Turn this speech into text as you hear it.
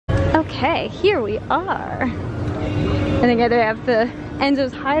Okay, here we are. And again, they have the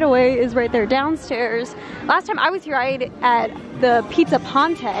Enzo's Hideaway is right there downstairs. Last time I was here, I ate at the Pizza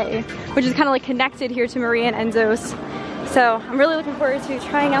Ponte, which is kind of like connected here to Maria and Enzo's. So I'm really looking forward to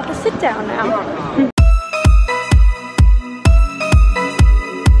trying out the sit down now.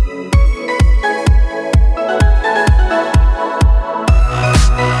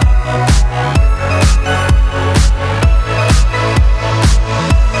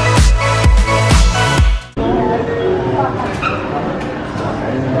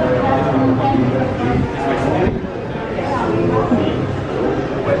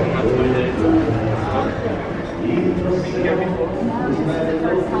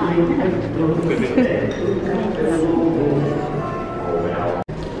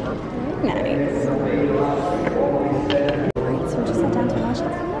 Nice. Alright, so we just sat down to lunch.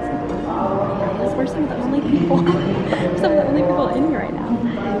 We're some of the only people, in here right now.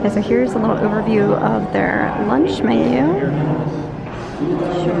 Yeah, so here's a little overview of their lunch menu.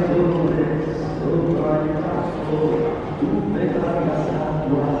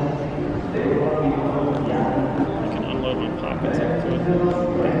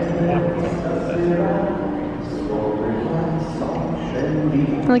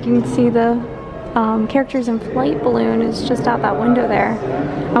 Like you can see the characters in Flight Balloon is just out that window there.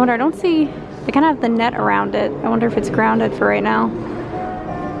 I wonder, I don't see, they kind of have the net around it. I wonder if it's grounded for right now.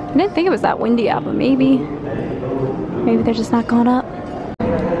 I didn't think it was that windy out, but maybe they're just not going up.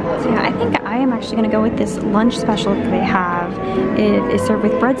 So yeah, I think I am actually gonna go with this lunch special that they have. It is served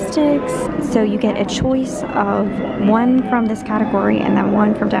with breadsticks, so you get a choice of one from this category and then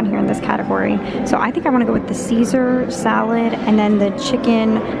one from down here in this category. So I think I wanna go with the Caesar salad and then the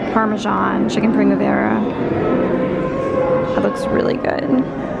chicken Parmesan, chicken primavera. That looks really good.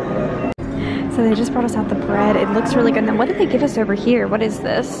 So they just brought us out the bread. It looks really good. And then what did they give us over here? What is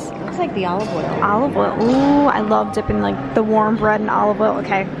this? Looks like the olive oil. Olive oil. Ooh, I love dipping like the warm bread in olive oil.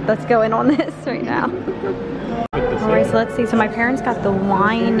 Okay, let's go in on this right now. Alright, so let's see. So my parents got the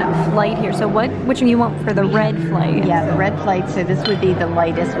wine flight here. So which one you want for the red flight? Yeah, the red flight. So this would be the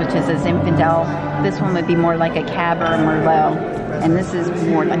lightest, which is a Zinfandel. This one would be more like a Cab or a Merlot. And this is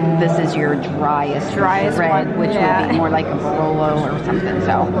more like, this is your driest red, one, which would be more like a Barolo or something,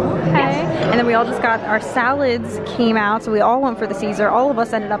 so. Okay. Yes. And then we all just got, our salads came out, so we all went for the Caesar. All of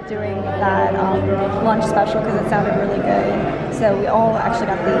us ended up doing that lunch special because it sounded really good. So we all actually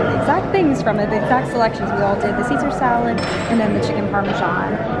got the exact things from it, the exact selections. We all did the Caesar salad and then the chicken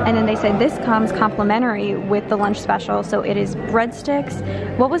Parmesan. And then they said this comes complimentary with the lunch special. So it is breadsticks.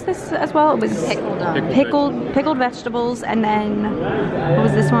 What was this as well? It was pickled vegetables, and then what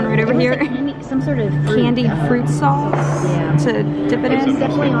was this one right over here? Some sort of candied fruit sauce to dip it in. It's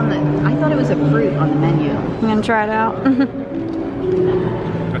definitely on the, I thought it was a fruit on the menu. I'm gonna try it out.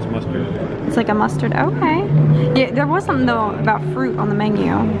 That's mustard. It's like a mustard. Okay. Yeah, there was something though about fruit on the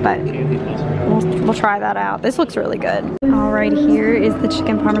menu, but we'll try that out. This looks really good. All right, here is the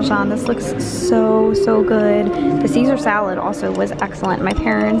chicken Parmesan. This looks so good. The Caesar salad also was excellent. My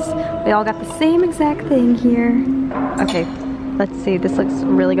parents, we all got the same exact thing here. Okay, let's see. This looks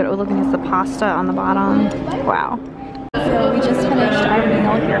really good. Oh, looking at the pasta on the bottom. Wow. So we just finished our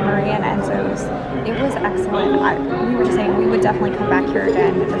meal here at Maria and Enzo's. It was excellent. We were just saying we would definitely come back here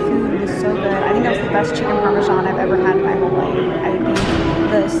again. The food was so good. I think that was the best chicken Parmesan I've ever had in my whole life. I think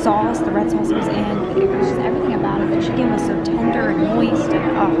the sauce, the red sauce was in. It was just everything about it. The chicken was so tender and moist,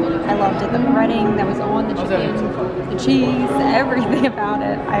 and oh, I loved it. The breading that was on the chicken, the cheese, everything about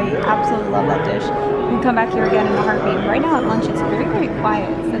it. I absolutely love that dish. We'll come back here again in a heartbeat. Right now at lunch, it's very quiet.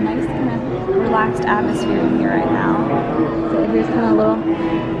 It's a nice kind of relaxed atmosphere in here right now. So here's kind of a little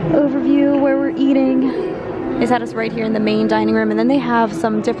overview where we're eating. They had us right here in the main dining room, and then they have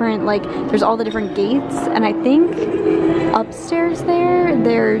some different, like, there's all the different gates, and I think upstairs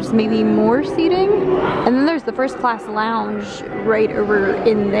there's maybe more seating, and then there's the first class lounge right over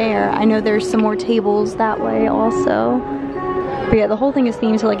in there. I know there's some more tables that way also. But yeah, the whole thing is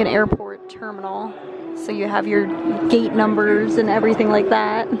themed to like an airport terminal, so you have your gate numbers and everything like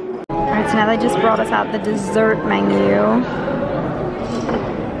that. Alright, so now they just brought us out the dessert menu.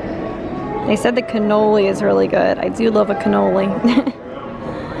 They said the cannoli is really good. I do love a cannoli.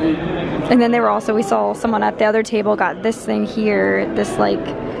 And then they were also, we saw someone at the other table got this thing here, this like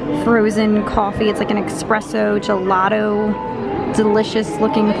frozen coffee. It's like an espresso gelato, delicious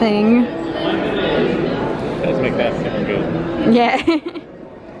looking thing. Does make that sound good. Yeah.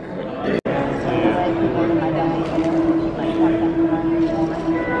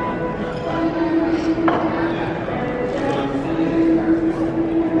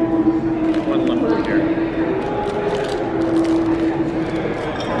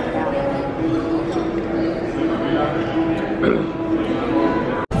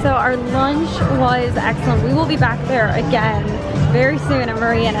 was excellent. We will be back there again very soon at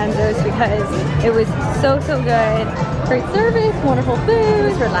Marie and Enzo's because it was so good. Great service, wonderful food. It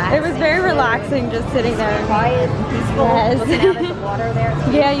was relaxing. It was very relaxing just sitting there. Quiet and peaceful. Yes. Looking out at the water there.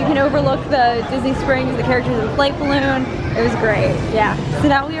 Yeah, you can overlook the Disney Springs, the characters in the flight balloon. It was great. Yeah. So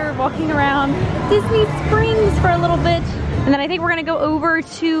now we are walking around Disney Springs for a little bit. And then I think we're gonna go over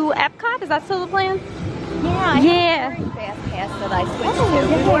to Epcot. Is that still the plan? Yeah, I have a very fast pass that I switched to. We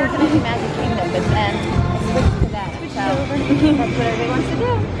were going to do Magic Kingdom, but then I switched to that. So that's what everybody wants to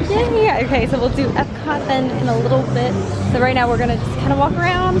do. Yeah. Okay, so we'll do Epcot then in a little bit. So right now we're gonna just kind of walk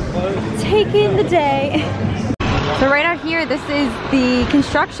around, take in the day. So right out here, this is the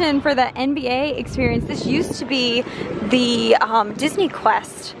construction for the NBA experience. This used to be the Disney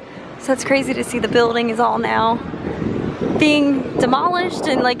Quest. So it's crazy to see the building is all now being demolished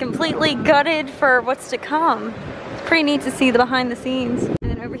and like completely gutted for what's to come. It's pretty neat to see the behind the scenes. And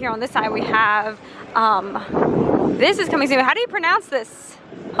then over here on this side we have, this is coming soon. How do you pronounce this?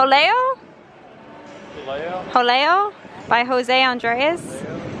 Holeo? Holeo by Jose Andres.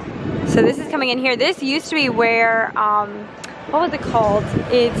 So this is coming in here. This used to be where, what was it called?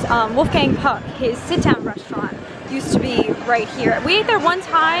 It's Wolfgang Puck, his sit-down restaurant. Used to be right here. We ate there one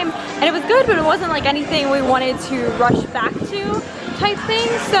time and it was good, but it wasn't like anything we wanted to rush back to type thing.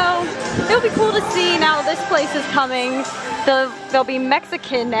 So it'll be cool to see now this place is coming. There'll be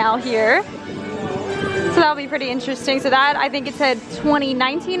Mexican now here. So that'll be pretty interesting. So that, I think it said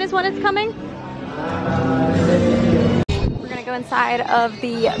 2019 is when it's coming. We're gonna go inside of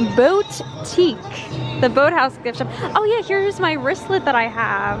the Boat-Teak, the boathouse gift shop. Oh yeah, here's my wristlet that I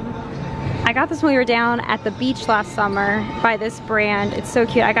have. I got this when we were down at the beach last summer by this brand. It's so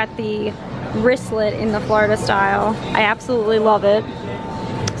cute. I got the wristlet in the Florida style. I absolutely love it.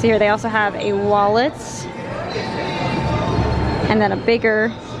 So here they also have a wallet and then a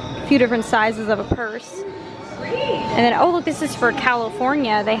bigger, few different sizes of a purse. And then, oh look, this is for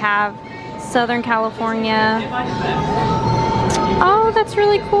California. They have Southern California. Oh, that's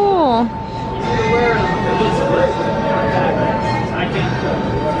really cool.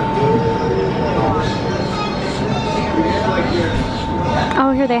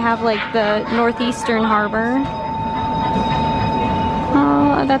 Oh, here they have like the Northeastern Harbor.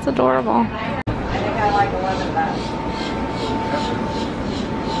 Oh, that's adorable.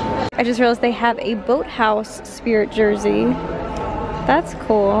 I just realized they have a Boathouse Spirit jersey. That's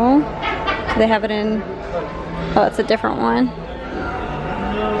cool. They have it in, oh, it's a different one.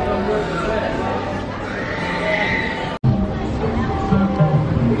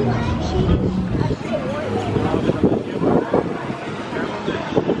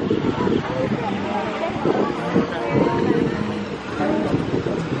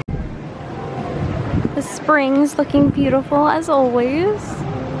 The springs looking beautiful as always.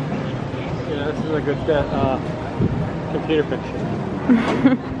 Yeah, this is a good computer picture.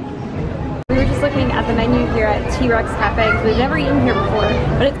 We were just looking at the menu here at T-Rex Cafe because we've never eaten here before,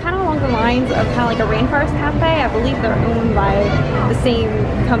 but it's kind of along the lines of kind of like a Rainforest Cafe. I believe they're owned by the same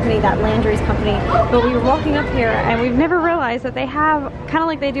company, that Landry's company. But we were walking up here and we've never realized that they have, kind of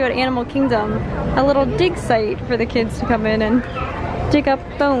like they do at Animal Kingdom, a little dig site for the kids to come in and dig up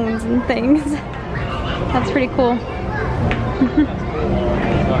bones and things. That's pretty cool.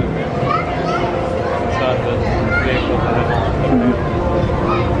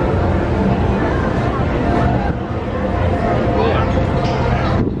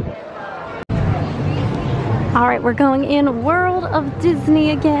 All right, we're going in World of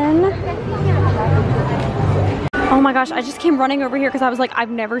Disney again. Oh my gosh, I just came running over here because I was like, I've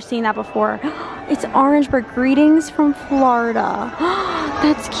never seen that before. It's Orangeburg. Greetings from Florida.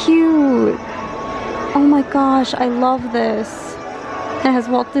 That's cute. Oh my gosh, I love this. It has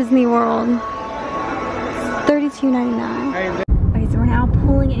Walt Disney World. $32.99. Okay, so we're now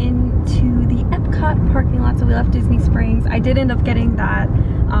pulling into the Epcot parking lot. So we left Disney Springs. I did end up getting that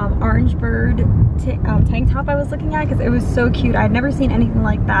orange bird tank top I was looking at because it was so cute. I had never seen anything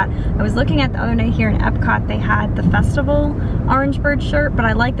like that. I was looking at the other night here in Epcot, they had the festival orange bird shirt, but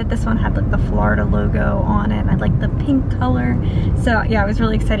I like that this one had like the Florida logo on it. I like the pink color. So yeah, I was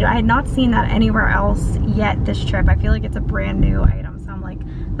really excited. I had not seen that anywhere else yet this trip. I feel like it's a brand new item. So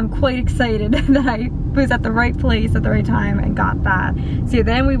I'm quite excited that I was at the right place at the right time and got that. So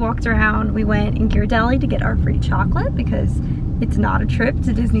then we walked around, we went in Ghirardelli to get our free chocolate because it's not a trip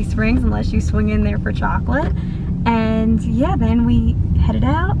to Disney Springs unless you swing in there for chocolate. And yeah, then we headed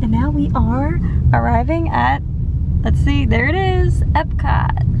out and now we are arriving at, let's see, there it is,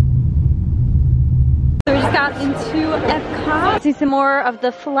 Epcot. So we just got into Epcot. See some more of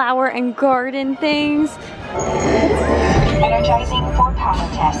the flower and garden things. Energizing for power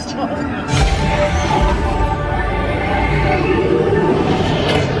test.